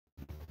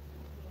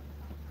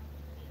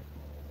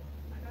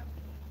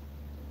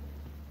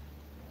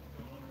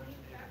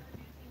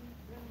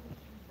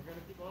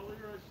pull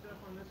your stuff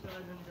on this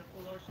side, and then you can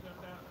pull our stuff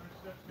out, and our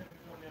stuff's going to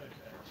go on the other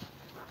side.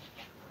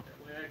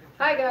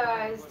 Hi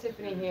guys,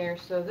 Tiffany here.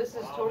 So this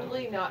is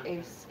totally not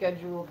a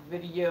scheduled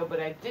video, but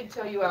I did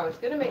tell you I was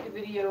going to make a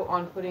video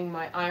on putting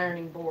my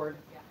ironing board,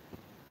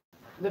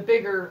 the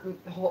bigger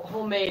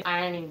homemade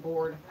ironing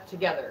board,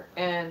 together.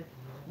 And,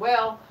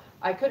 well,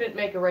 I couldn't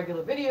make a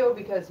regular video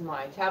because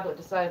my tablet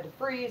decided to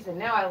freeze, and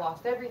now I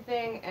lost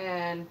everything,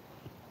 and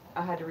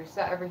I had to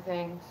reset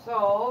everything.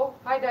 So,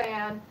 hi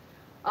Diane.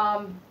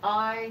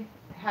 I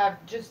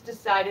have just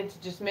decided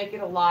to just make it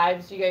a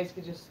live so you guys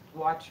could just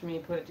watch me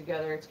put it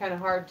together. It's kind of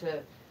hard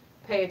to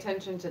pay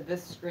attention to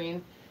this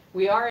screen.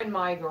 We are in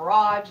my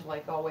garage,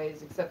 like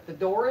always, except the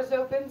door is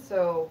open,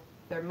 so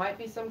there might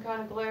be some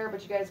kind of glare,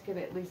 but you guys can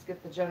at least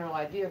get the general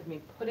idea of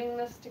me putting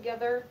this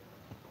together.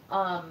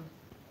 So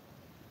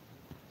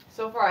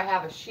far I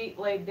have a sheet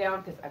laid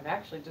down because I'm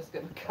actually just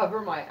going to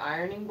cover my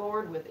ironing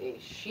board with a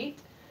sheet.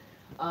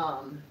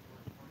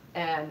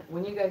 And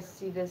when you guys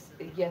see this,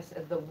 yes,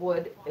 the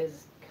wood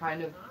is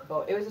kind of,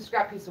 well, it was a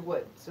scrap piece of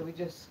wood, so we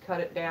just cut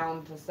it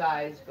down to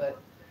size, but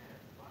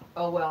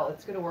oh well,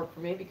 it's going to work for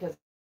me because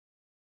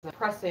I'm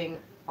pressing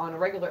on a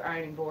regular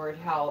ironing board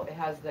how it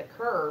has that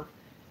curve,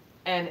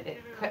 and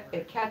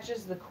it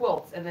catches the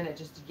quilts, and then it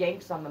just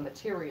yanks on the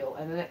material,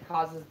 and then it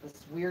causes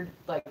this weird,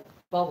 like,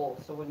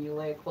 bubble, so when you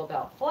lay a quilt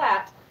out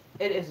flat,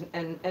 it is,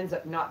 and ends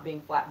up not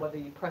being flat whether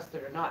you pressed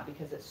it or not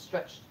because it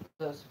stretched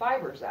those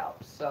fibers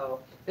out. So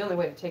the only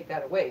way to take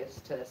that away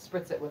is to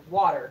spritz it with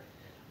water,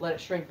 let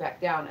it shrink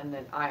back down, and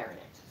then iron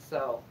it.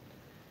 So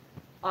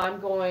I'm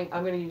going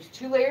to use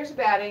 2 layers of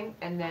batting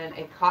and then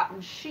a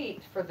cotton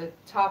sheet for the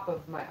top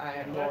of my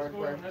iron board,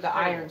 where the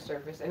iron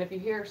surface. And if you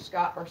hear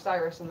Scott or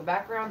Cyrus in the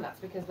background, that's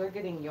because they're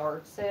getting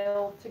yard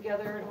sale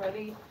together and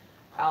ready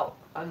out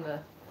on the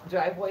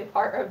driveway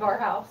part of our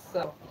house.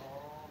 So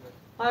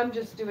I'm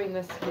just doing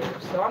this here.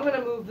 So I'm going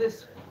to move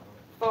this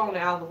phone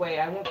out of the way.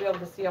 I won't be able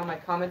to see all my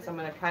comments. I'm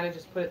going to kind of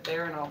just put it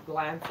there and I'll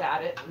glance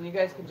at it, and you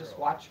guys can just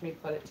watch me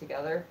put it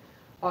together.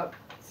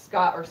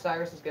 Scott or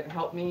Cyrus is going to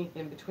help me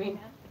in between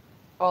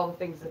all the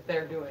things that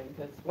they're doing,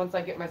 because once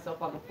I get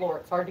myself on the floor,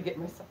 it's hard to get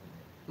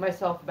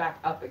myself back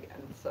up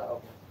again.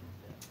 So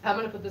I'm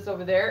going to put this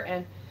over there,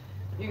 and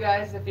you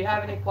guys, if you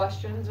have any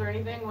questions or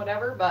anything,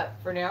 whatever, but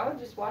for now,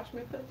 just watch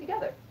me put it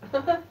together.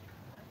 Okay.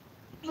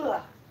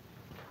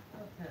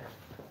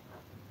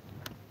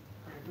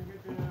 We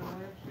get the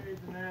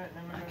lampshades and that, and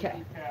then we're going to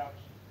do the couch.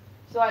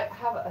 So I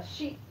have a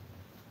sheet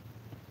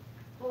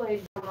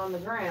laid down on the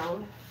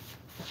ground,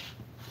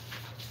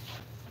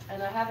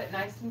 and I have it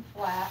nice and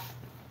flat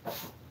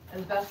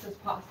as best as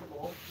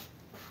possible.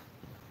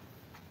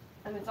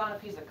 And it's on a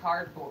piece of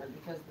cardboard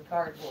because the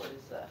cardboard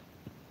is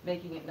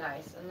making it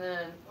nice. And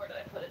then, where did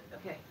I put it?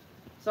 Okay.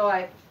 So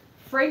I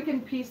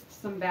Franken-pieced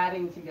some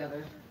batting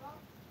together.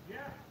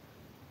 Yeah.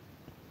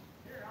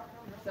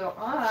 So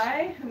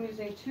I am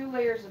using 2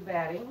 layers of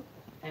batting,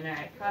 and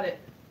I cut it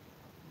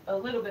a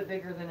little bit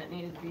bigger than it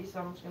needed to be, so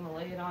I'm just going to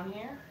lay it on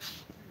here.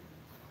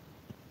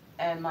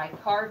 And my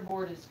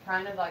cardboard is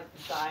kind of like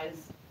the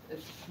size,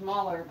 it's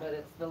smaller, but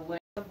it's the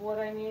length of what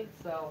I need,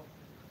 so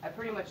I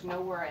pretty much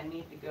know where I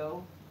need to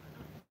go.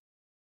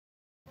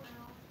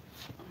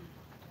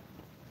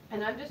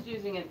 And I'm just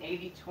using an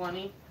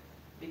 80-20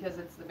 because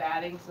it's the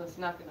batting, so it's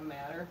not going to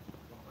matter.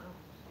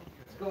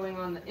 It's going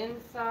on the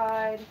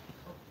inside.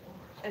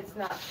 It's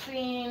not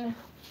seen,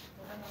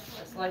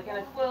 just like in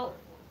a quilt.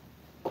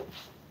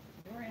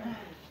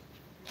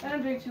 And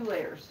I'm doing 2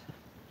 layers.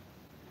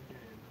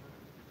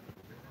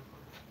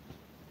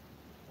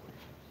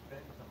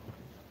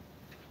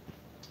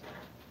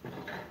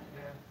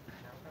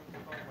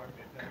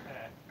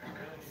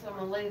 So I'm going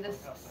to lay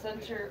this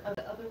center of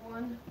the other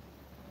one.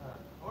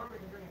 Or we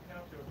can bring a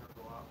couch over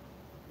for a while.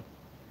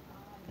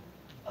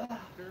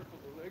 Careful,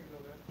 the legs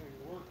of that thing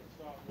work and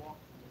stop walking.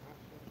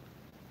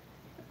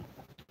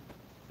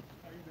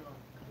 How you doing?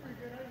 Pretty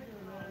good. How you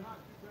doing, man? Not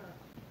too bad.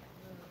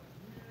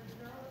 You get a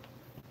job?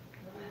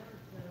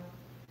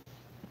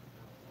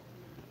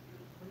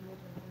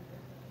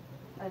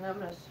 And I'm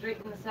going to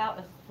straighten this out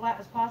as flat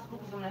as possible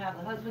because I'm going to have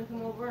the husband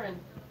come over and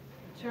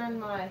turn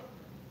my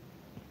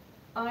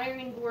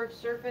ironing board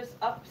surface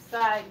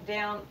upside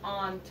down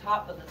on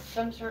top of the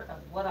center of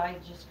what I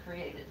just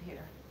created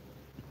here.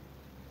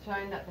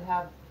 Trying not to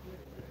have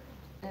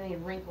any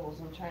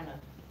wrinkles. I'm trying to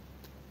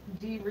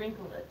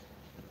de-wrinkle it.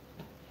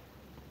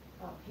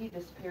 Oh, he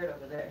disappeared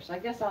over there. So I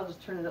guess I'll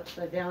just turn it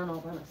upside down all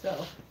by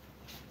myself.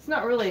 It's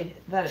not really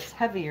that it's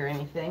heavy or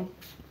anything.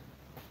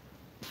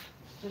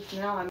 It's just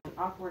now I'm in an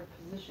awkward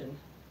position.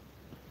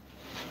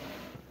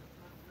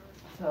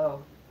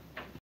 So,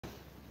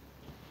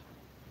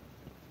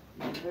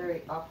 in a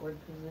very awkward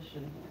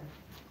position here.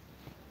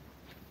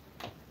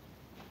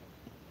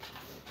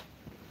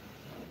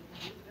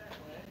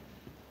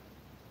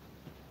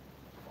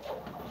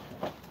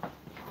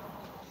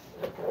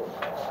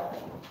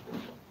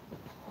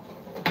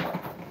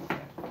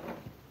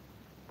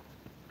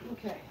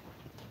 Okay,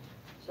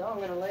 so I'm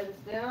going to lay this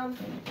down.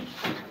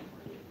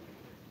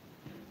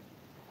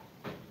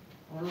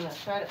 I'm going to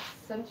try to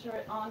center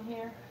it on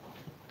here.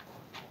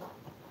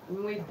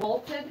 And we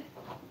bolted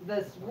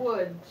this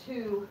wood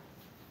to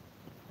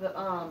the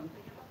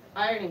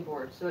ironing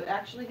board, so it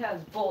actually has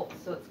bolts,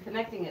 so it's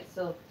connecting it.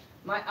 So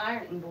my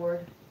ironing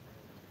board,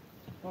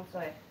 once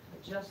I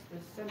adjust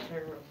this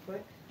center real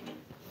quick,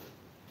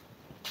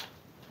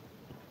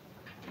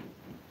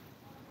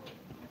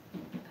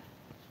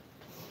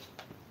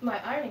 my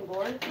ironing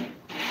board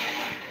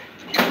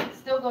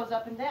still goes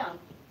up and down,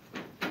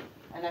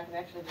 and I can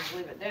actually just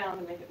leave it down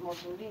to make it more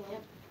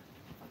convenient.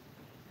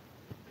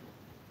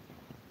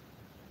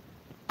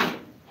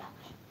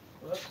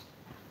 Whoops.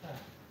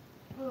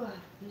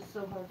 This is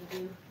so hard to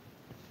do.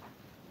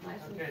 Nice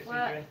Okay, and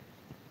flat, CJ.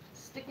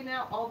 sticking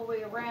out all the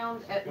way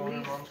around at Going in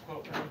least Mom's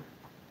quilt room.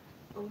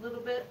 a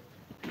little bit,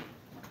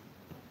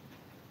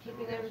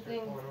 keeping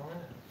everything Going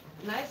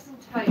on. nice and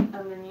tight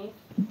underneath.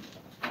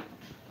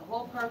 The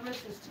whole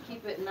purpose is to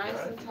keep it nice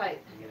and tight.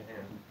 You get a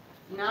hand.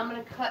 Now I'm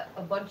going to cut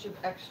a bunch of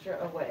extra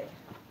away.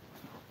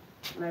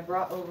 And I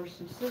brought over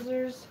some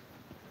scissors.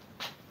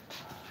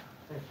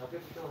 Hey, how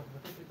good you going? How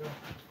good you going?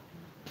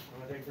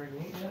 Want to take a break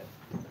and eat yet?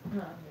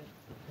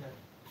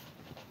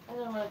 And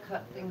I'm going to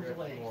cut things Grab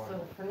some away. more.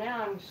 So for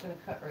now I'm just going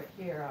to cut right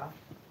here off.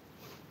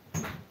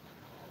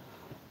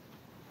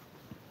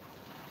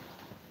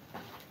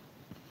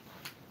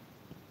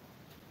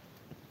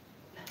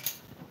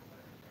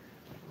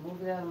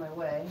 Move it out of my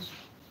way.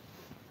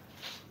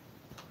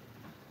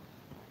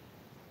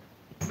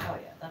 Oh yeah,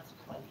 that's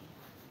plenty.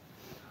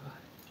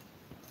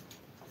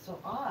 So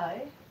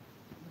I'm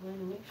going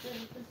to make sure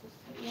that this is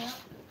sitting out.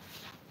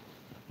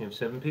 You have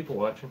 7 people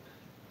watching.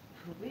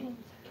 Cool beans.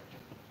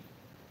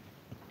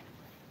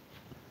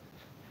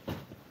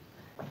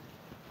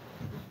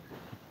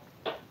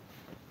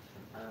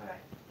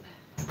 Alright.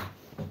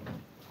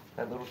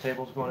 That little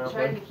table's going I'm out,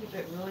 trying bud? to keep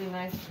it really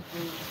nice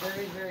and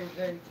very, very,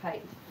 very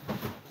tight.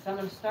 So I'm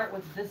going to start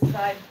with this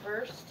side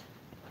first.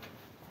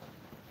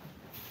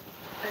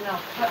 And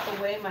I'll cut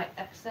away my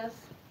excess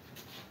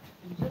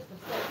in just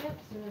a second,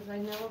 as soon as I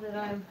know that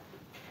I'm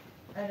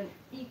at an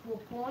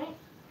equal point.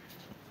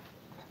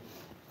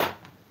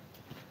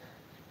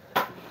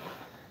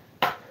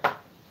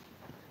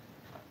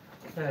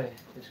 Okay,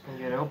 this can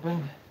get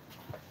open.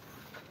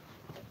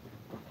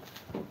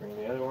 Bring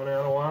the other one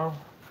out a while.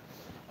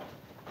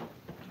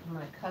 I'm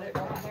going to cut it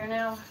right here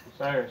now.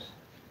 Cyrus.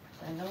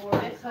 I know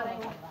where I'm cutting.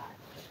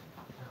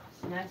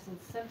 It's nice and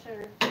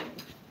centered.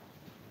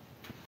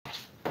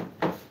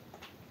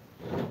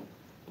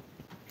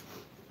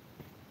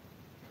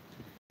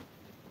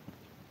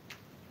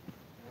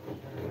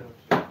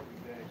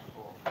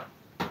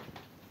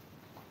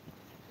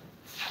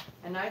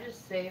 And I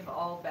just save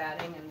all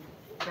batting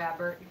and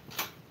fabric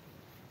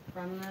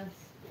from this.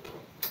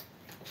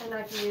 And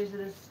I can use it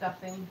as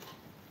stuffing.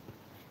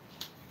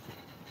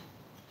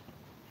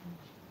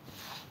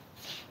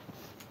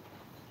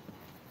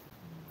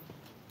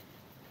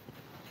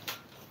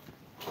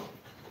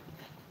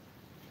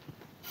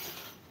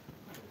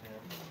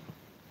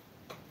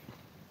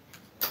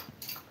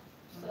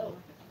 So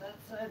that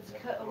side's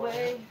cut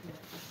away.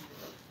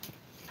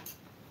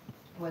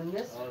 When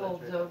this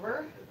folds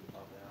over,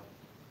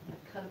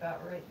 I cut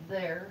about right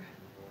there.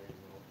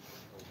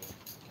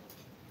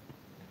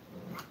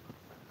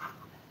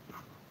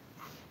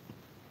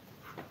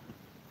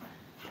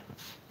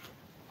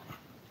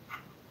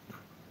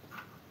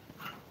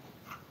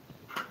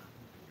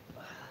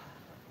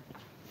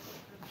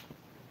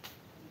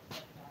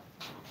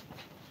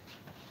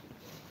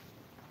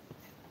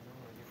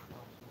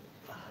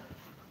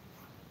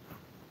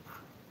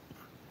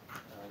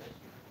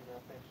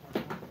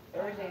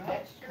 Everything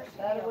next, cut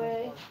that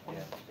away. And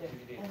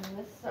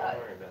this Don't side,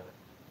 worry about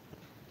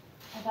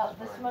it. about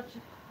this much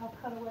I'll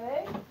cut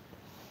away. Where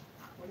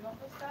do you want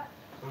this at?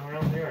 Somewhere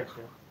else in the yard,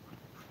 sir.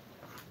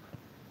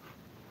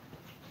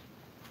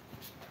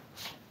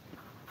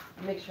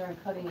 Make sure I'm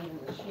cutting even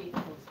the sheet,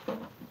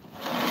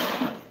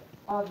 because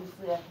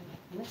obviously I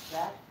can miss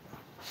that.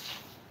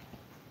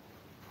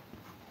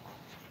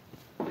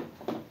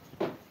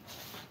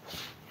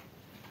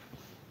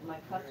 My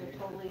cuts are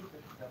totally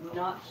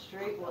not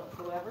straight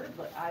whatsoever,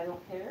 but I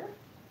don't care.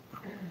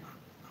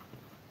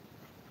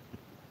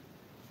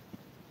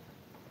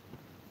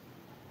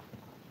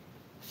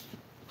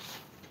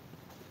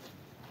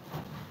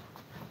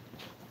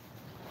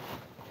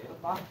 A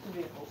box of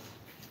vehicles.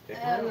 Take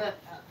And them out.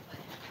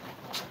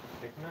 the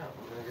Take them out.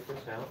 We're going to get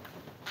this out.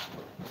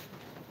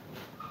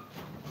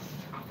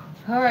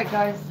 Alright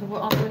guys, so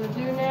what I'm going to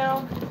do now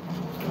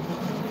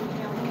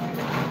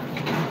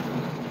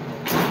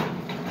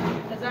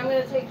is I'm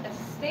going to take a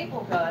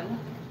staple gun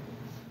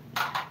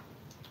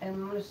and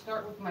I'm going to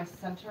start with my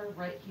center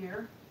right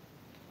here.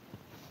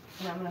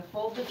 And I'm going to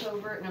fold this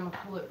over and I'm going to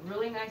pull it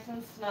really nice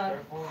and snug.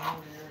 Start pulling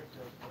over here,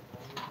 so-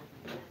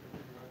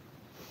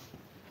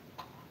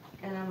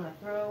 And I'm going to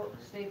throw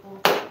a staple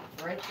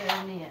right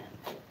there in the end.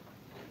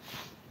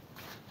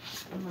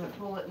 I'm going to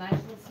pull it nice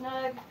and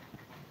snug.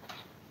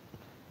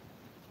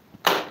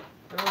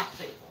 Throw a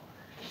staple.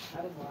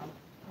 That is one.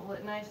 Pull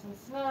it nice and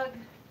snug.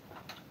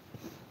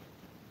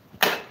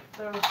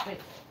 Throw a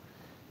staple.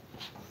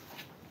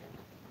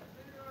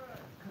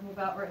 from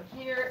about right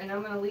here, and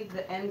I'm going to leave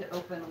the end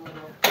open a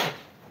little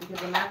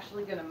because I'm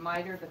actually going to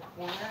miter the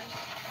corners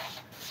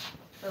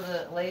so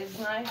that it lays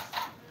nice.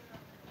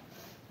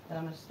 And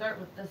I'm going to start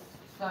with this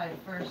side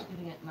first,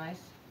 getting it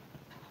nice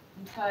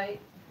and tight.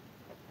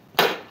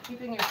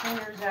 Keeping your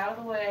fingers out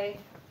of the way.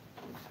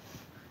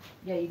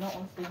 Yeah, you don't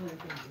want to staple your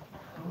fingers.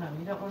 No,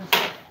 you don't want to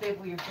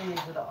staple your fingers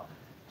at all.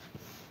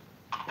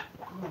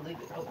 I'm going to leave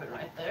it open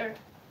right there.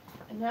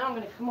 And now I'm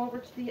going to come over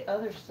to the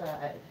other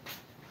side.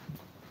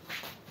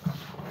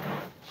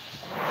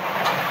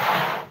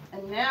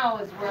 And now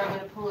is where I'm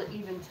going to pull it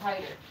even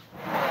tighter.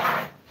 If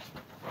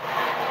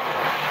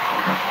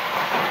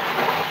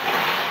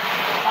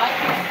I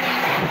can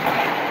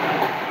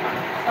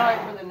see, sorry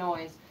for the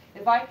noise.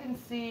 If I can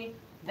see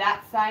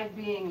that side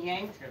being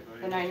yanked,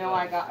 then I know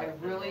I got a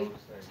really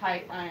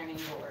tight ironing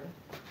board.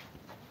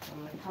 I'm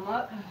going to come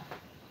up,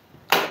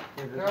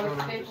 throw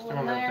a staple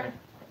in there,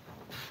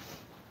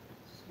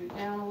 scoot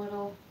down a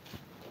little.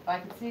 If I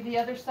can see the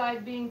other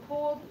side being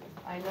pulled,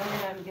 I know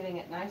that I'm getting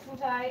it nice and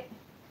tight.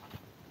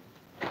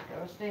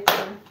 Throw a staple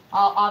in.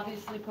 I'll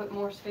obviously put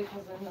more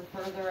staples in the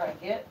further I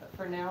get, but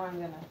for now I'm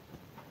going to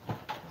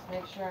just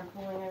make sure I'm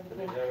pulling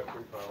everything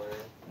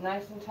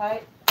nice and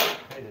tight.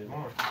 Hey, there's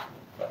more.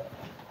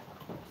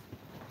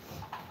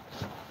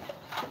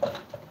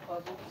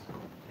 Puzzles.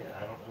 Yeah, I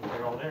don't know if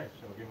they're all there,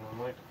 so we'll give them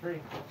away for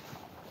free.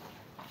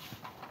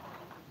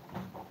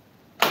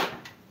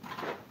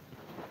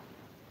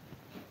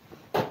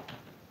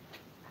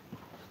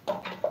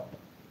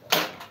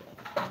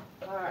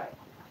 Alright,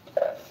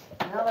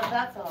 now that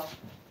that's all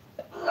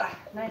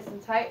nice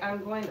and tight,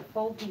 I'm going to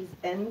fold these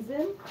ends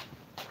in,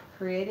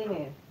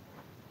 creating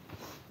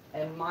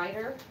a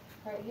miter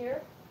right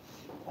here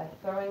by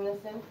throwing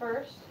this in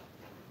first,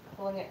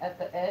 pulling it at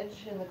the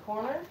edge in the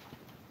corner.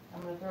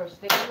 I'm going to throw a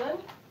staple in,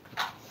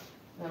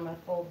 and I'm going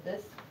to fold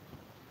this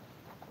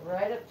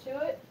right up to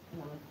it,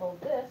 and I'm going to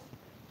fold this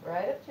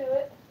right up to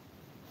it,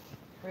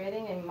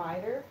 creating a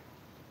miter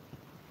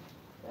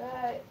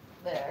right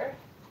there.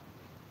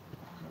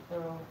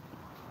 Throw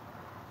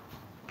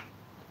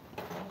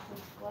nice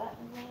and flat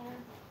in there.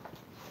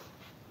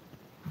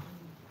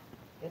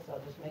 Guess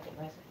I'll just make it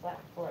nice and flat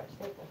before I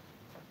staple.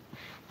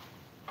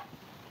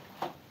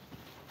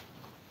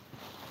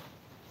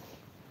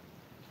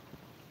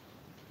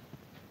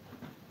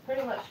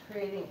 Pretty much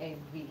creating a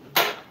V.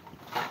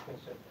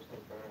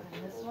 And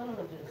this one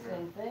will do the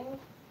same thing.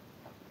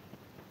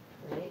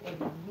 Create a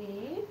V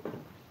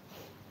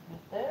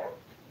right there.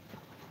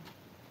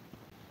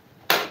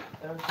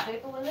 Throw a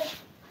staple in it.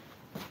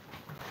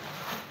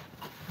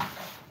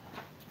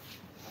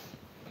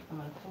 I'm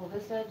going to pull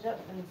this edge up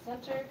in the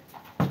center.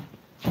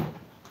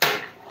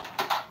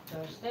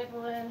 Throw a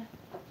staple in.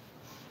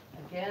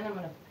 Again, I'm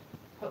going to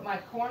put my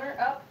corner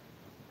up.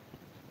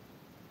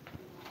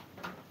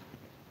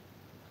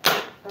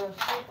 Throw a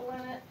staple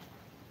in it.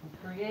 And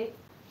create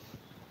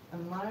a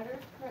miter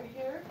right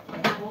here.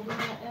 And holding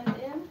the end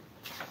in.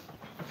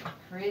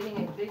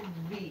 Creating a big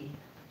V.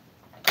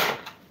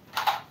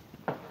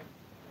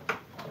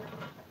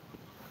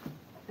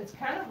 It's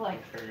kind of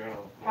like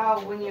how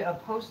when you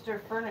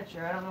upholster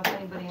furniture, I don't know if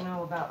anybody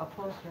know about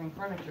upholstering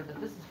furniture, but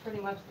this is pretty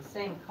much the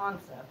same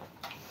concept.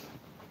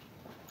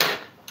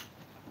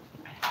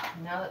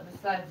 Now that this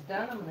side's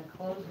done, I'm going to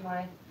close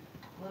my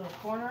little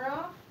corner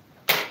off.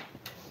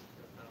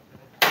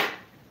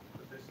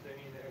 Put this thing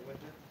in there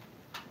with it.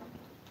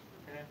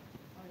 Okay.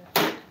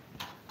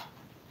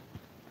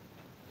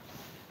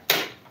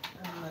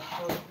 I'm going to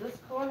close this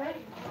corner.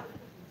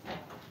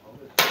 All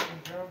this thing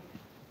down.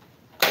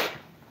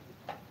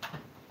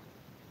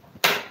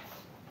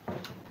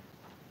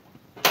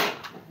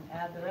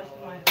 Add the rest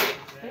of my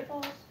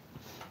staples.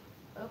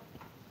 Oh,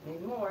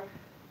 need more.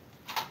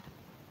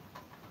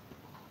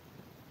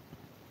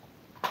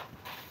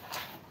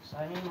 So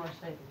I need more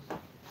staples.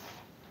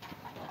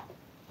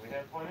 We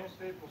have plenty of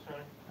staples,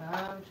 honey.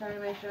 I'm trying to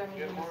make sure I'm Get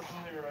using more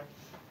from Leroy.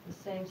 the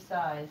same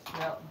size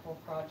throughout the whole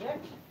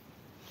project.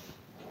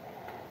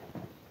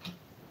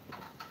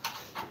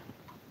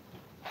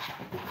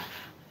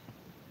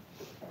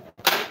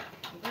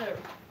 There.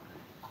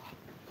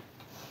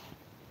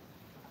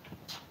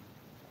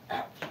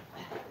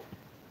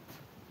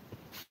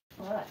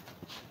 Alright.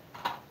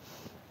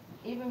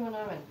 Even when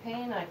I'm in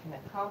pain, I can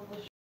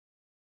accomplish.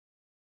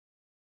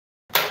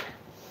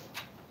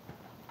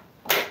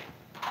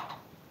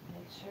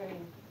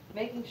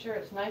 Making sure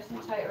it's nice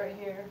and tight right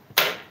here.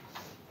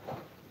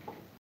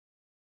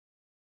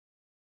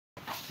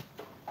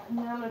 And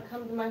now I'm going to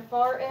come to my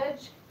far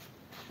edge,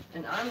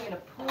 and I'm going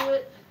to pull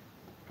it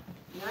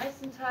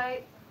nice and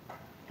tight.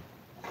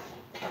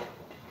 And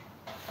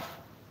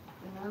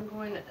I'm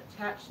going to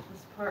attach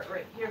this part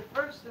right here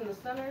first in the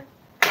center,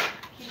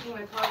 keeping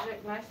my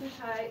project nice and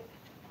tight.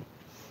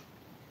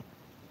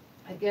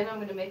 Again, I'm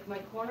going to make my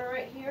corner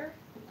right here.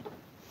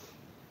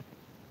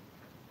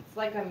 It's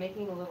like I'm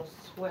making a little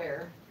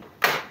square.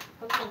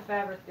 Put some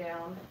fabric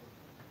down,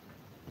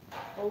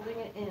 folding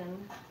it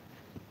in.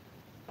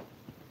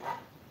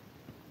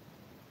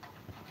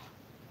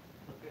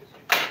 Okay, so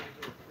you can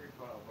do a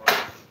 3-file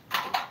box.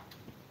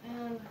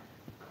 And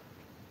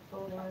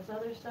this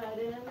other side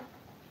in.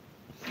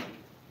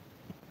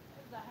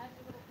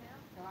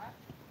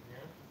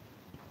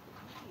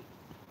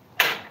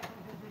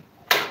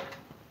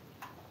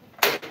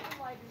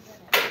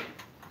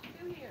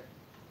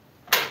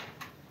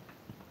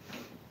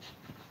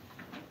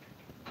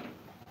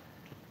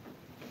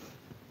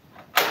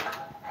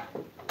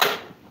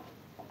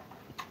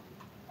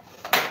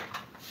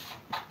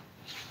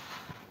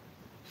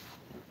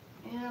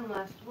 And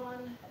last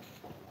one.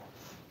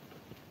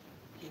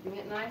 Keeping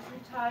it nice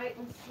and tight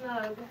and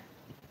snug.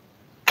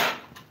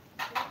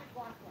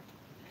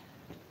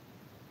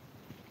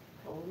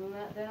 Folding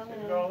that down Take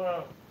in. it all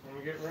out. When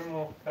we get room,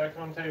 we'll pack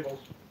on tables.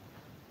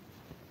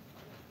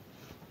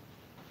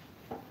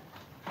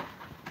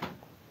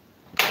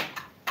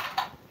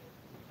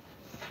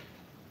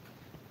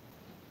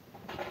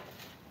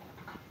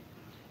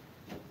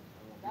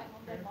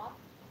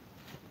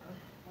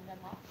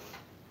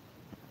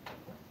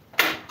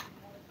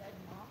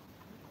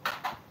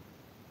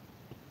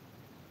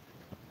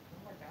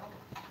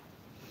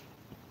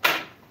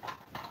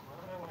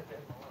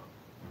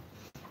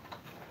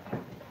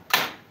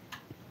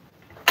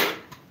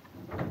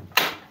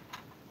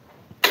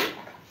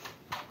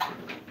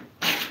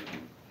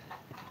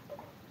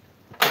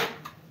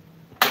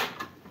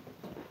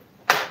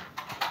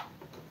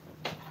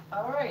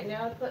 Alright,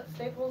 now to put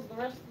staples the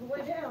rest of the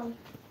way down.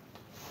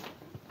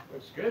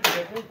 Looks good,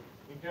 Tiffany.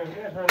 You're doing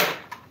good, honey.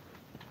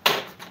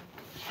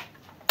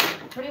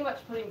 Pretty much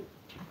putting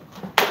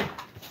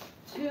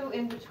 2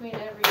 in between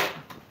every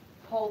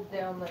hold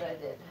down that I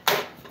did.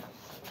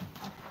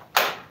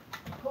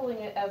 Pulling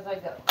it as I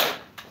go.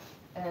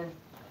 And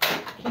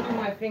keeping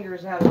my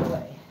fingers out of the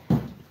way.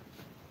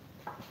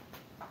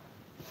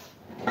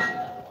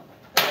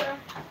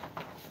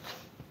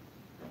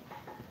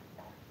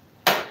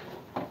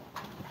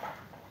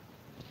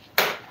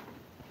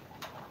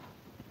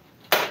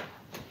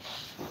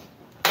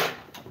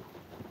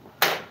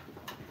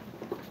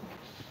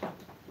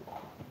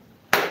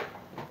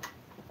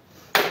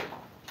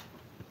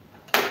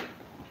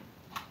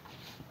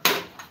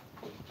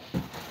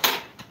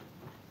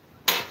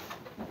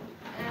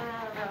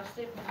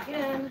 Staples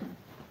again.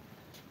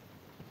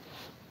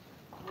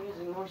 I'm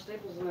using more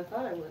staples than I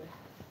thought I would.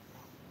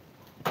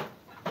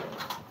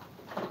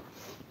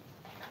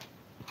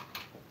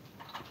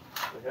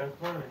 We have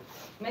plenty.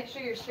 Make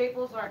sure your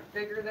staples aren't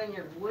bigger than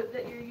your wood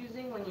that you're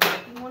using when you're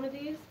making one of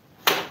these.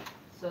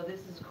 So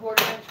this is 1/4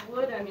 inch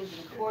wood. I'm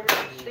using 1/4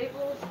 inch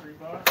staples. 3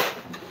 bucks.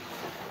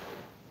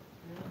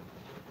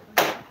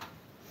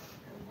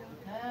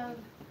 And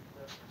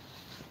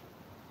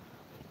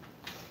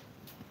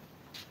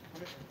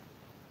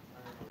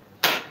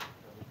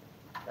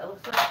that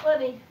looks like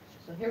plenty.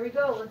 So here we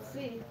go. Let's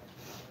see.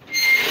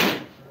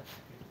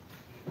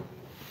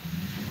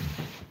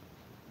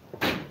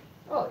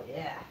 Oh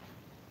yeah.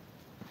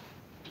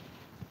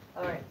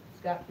 All right,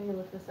 Scott, can you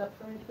lift this up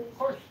for me, please? Of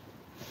course.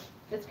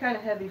 It's kind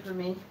of heavy for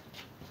me.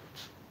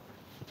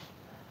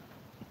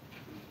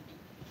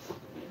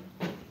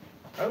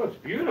 That looks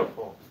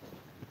beautiful.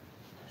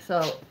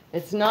 So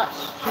it's not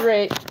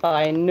straight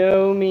by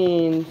no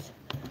means,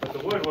 But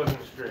the wood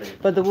wasn't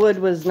straight. but the wood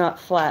was not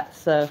flat.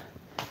 So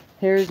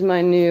here's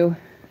my new.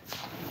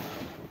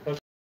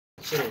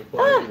 Sitting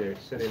there,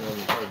 sitting on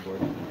the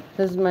cardboard.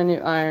 This is my new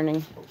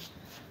ironing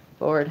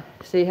board.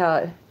 See how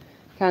it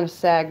kind of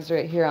sags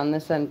right here on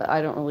this end, but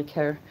I don't really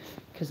care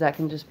because that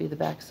can just be the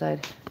back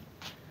side.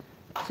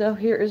 So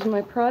here is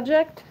my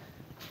project.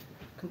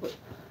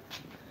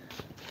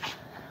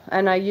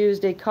 And I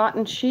used a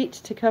cotton sheet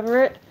to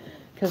cover it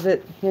because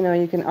it, you know,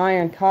 you can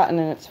iron cotton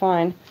and it's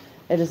fine.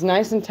 It is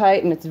nice and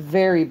tight and it's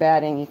very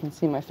batting. You can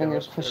see my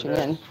fingers pushing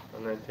in.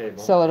 On that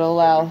table. So it'll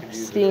allow We could use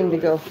it steam to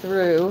earlier. go We're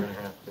through. gonna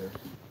have to.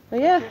 But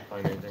yeah. Can't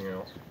find anything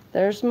else.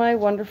 There's my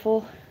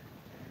wonderful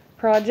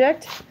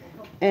project,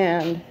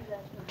 and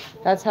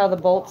that's how the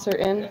bolts are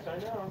in. Yes, I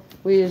know.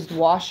 We used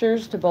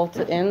washers to bolt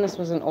it in. This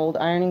was an old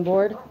ironing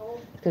board,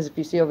 because if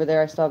you see over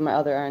there, I still have my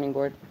other ironing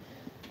board.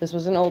 This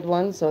was an old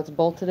one, so it's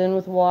bolted in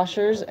with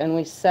washers, and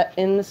we set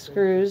in the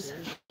screws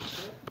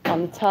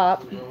on the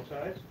top. Wrong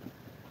sides?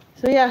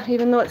 So yeah,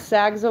 even though it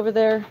sags over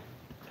there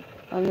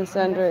on this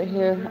end right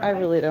here, I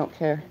really don't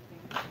care.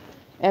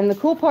 And the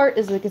cool part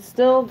is it can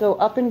still go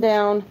up and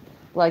down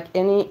like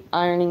any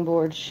ironing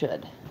board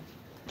should.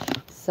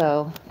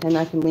 So, and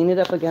I can lean it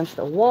up against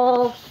a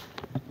wall.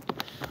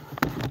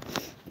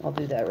 I'll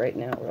do that right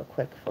now real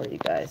quick for you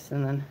guys,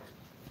 and then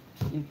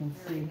you can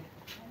see.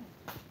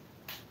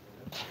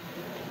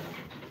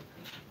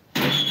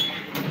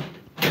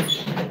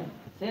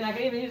 See, and I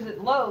can even use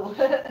it low.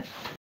 But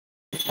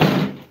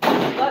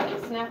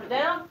snap it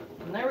down,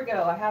 and there we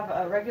go. I have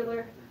a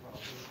regular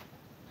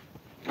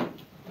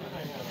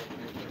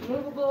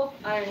movable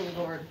ironing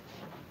board.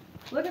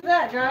 Look at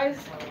that, guys.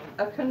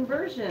 A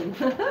conversion.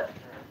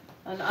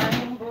 An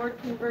ironing board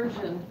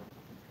conversion.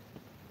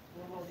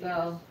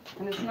 So,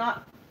 and it's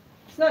not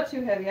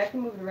too heavy. I can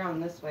move it around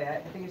this way.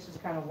 I think it's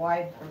just kind of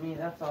wide for me,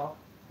 that's all.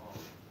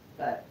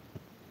 But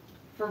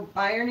for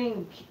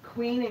ironing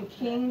queen and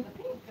king,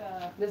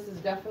 this is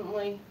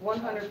definitely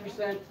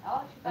 100%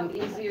 an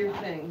easier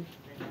thing.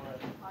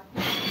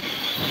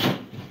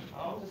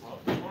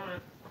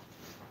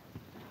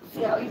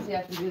 See how easy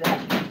I can do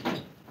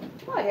that?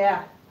 Oh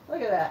yeah,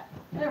 look at that.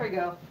 There we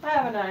go. I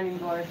have an ironing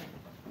board.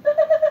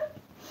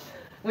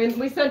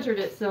 we centered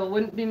it so it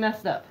wouldn't be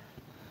messed up.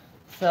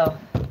 So,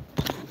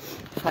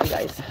 hi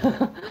guys.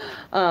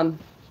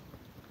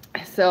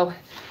 So,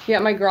 yeah,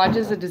 my garage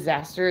is a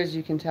disaster, as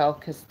you can tell,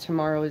 because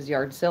tomorrow is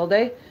yard sale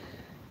day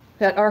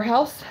at our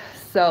house.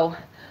 So,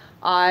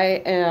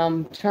 I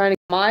am trying to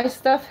get my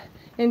stuff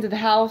into the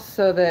house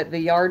so that the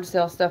yard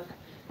sale stuff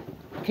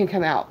can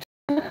come out.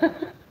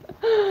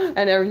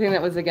 And everything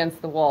that was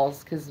against the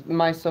walls, because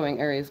my sewing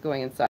area is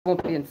going inside. It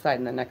won't be inside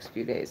in the next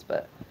few days,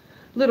 but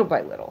little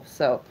by little.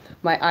 So,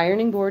 my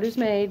ironing board is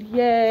made.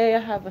 Yay, I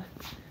have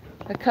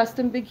a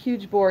custom big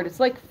huge board. It's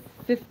like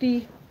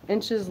 50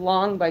 inches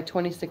long by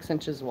 26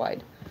 inches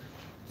wide.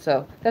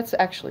 So that's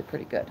actually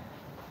pretty good.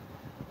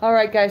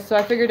 Alright guys, so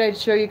I figured I'd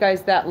show you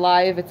guys that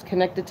live. It's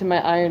connected to my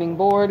ironing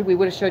board. We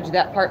would have showed you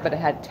that part, but it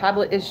had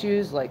tablet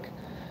issues, like,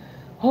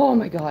 oh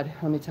my god,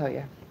 let me tell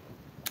you.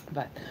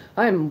 But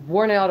I'm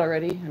worn out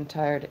already, I'm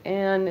tired,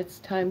 and it's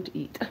time to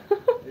eat.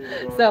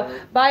 So,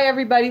 bye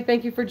everybody,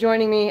 thank you for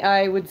joining me.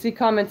 I would see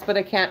comments, but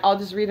I can't. I'll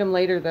just read them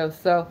later though,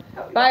 so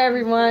bye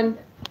everyone.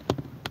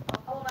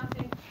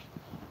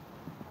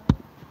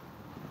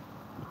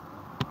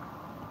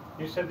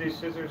 You said these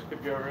scissors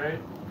could go right?